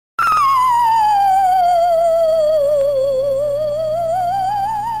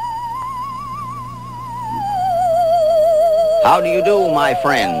How do you do, my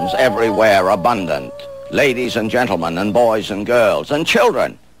friends, everywhere abundant, ladies and gentlemen, and boys and girls, and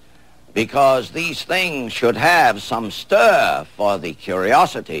children? Because these things should have some stir for the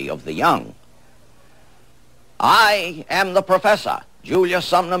curiosity of the young. I am the professor, Julius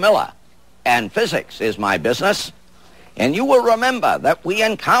Sumner Miller, and physics is my business. And you will remember that we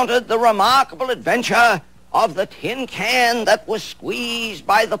encountered the remarkable adventure of the tin can that was squeezed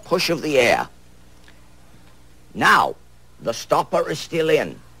by the push of the air. Now, the stopper is still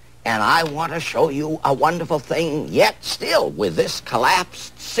in, and I want to show you a wonderful thing yet still with this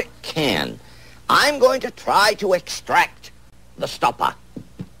collapsed sick can. I'm going to try to extract the stopper.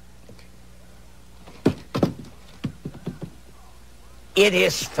 It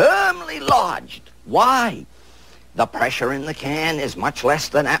is firmly lodged. Why? The pressure in the can is much less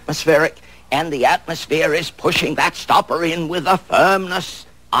than atmospheric, and the atmosphere is pushing that stopper in with a firmness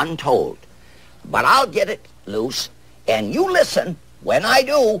untold. But I'll get it loose, and you listen when I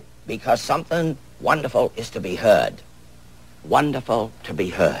do, because something wonderful is to be heard. Wonderful to be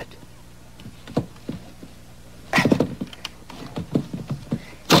heard.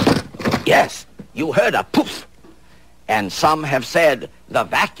 Yes, you heard a poof. And some have said the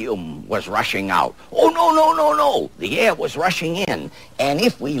vacuum was rushing out. Oh, no, no, no, no. The air was rushing in. And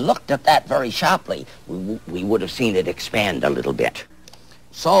if we looked at that very sharply, we would have seen it expand a little bit.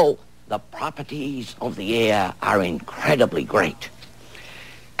 So the properties of the air are incredibly great.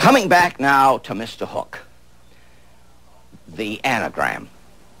 Coming back now to Mr. Hooke, the anagram,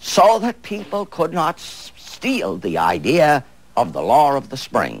 so that people could not steal the idea of the law of the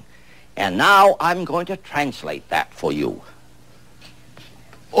spring. And now I'm going to translate that for you.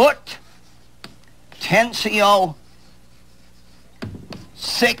 Ut tensio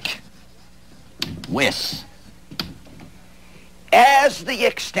sic vis. As the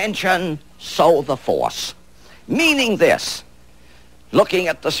extension, so the force. Meaning this, looking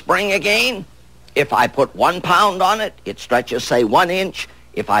at the spring again, if I put 1 pound on it, it stretches, say, 1 inch.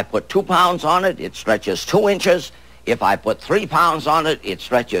 If I put 2 pounds on it, it stretches 2 inches. If I put 3 pounds on it, it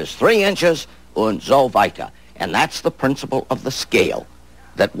stretches 3 inches, und so weiter. And that's the principle of the scale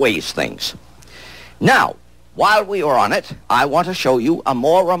that weighs things. Now, while we are on it, I want to show you a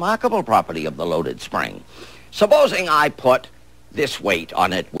more remarkable property of the loaded spring. Supposing I put this weight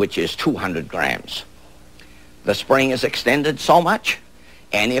on it, which is 200 grams. The spring is extended so much,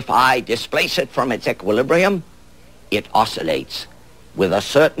 and if I displace it from its equilibrium, it oscillates with a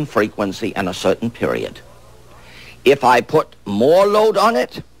certain frequency and a certain period. If I put more load on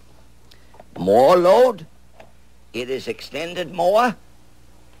it, it is extended more,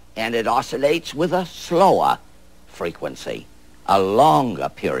 and it oscillates with a slower frequency, a longer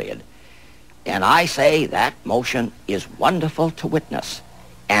period. And I say that motion is wonderful to witness.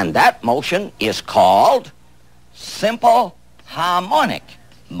 And that motion is called simple harmonic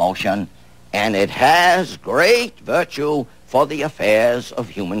motion, and it has great virtue for the affairs of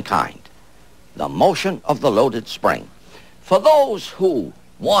humankind. The motion of the loaded spring. For those who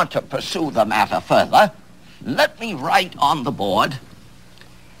want to pursue the matter further, let me write on the board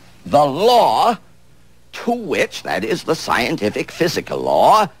the law to which, that is the scientific physical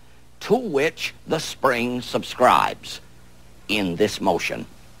law, to which the spring subscribes in this motion.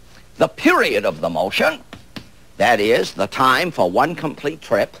 The period of the motion, that is the time for one complete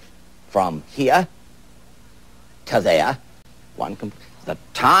trip from here to there, the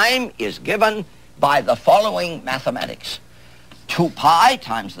time is given by the following mathematics. 2 pi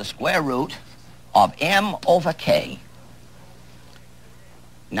times the square root of m over k.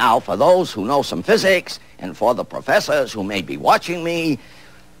 Now, for those who know some physics, and for the professors who may be watching me,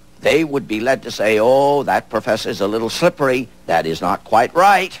 they would be led to say, oh, that professor's a little slippery. That is not quite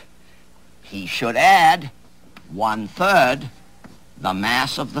right. He should add 1/3 the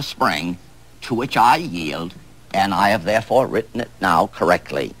mass of the spring to which I yield, and I have therefore written it now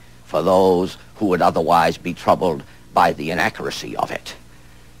correctly for those who would otherwise be troubled by the inaccuracy of it.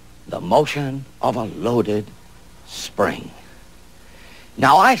 The motion of a loaded spring.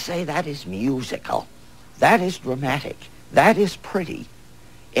 Now I say that is musical, that is dramatic, that is pretty,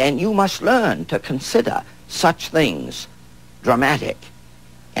 and you must learn to consider such things dramatic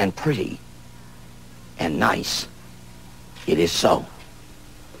and pretty and nice. It is so.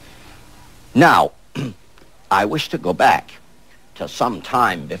 Now, I wish to go back to some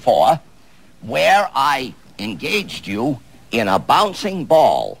time before where I engaged you in a bouncing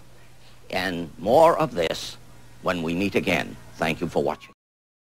ball, and more of this when we meet again. Thank you for watching.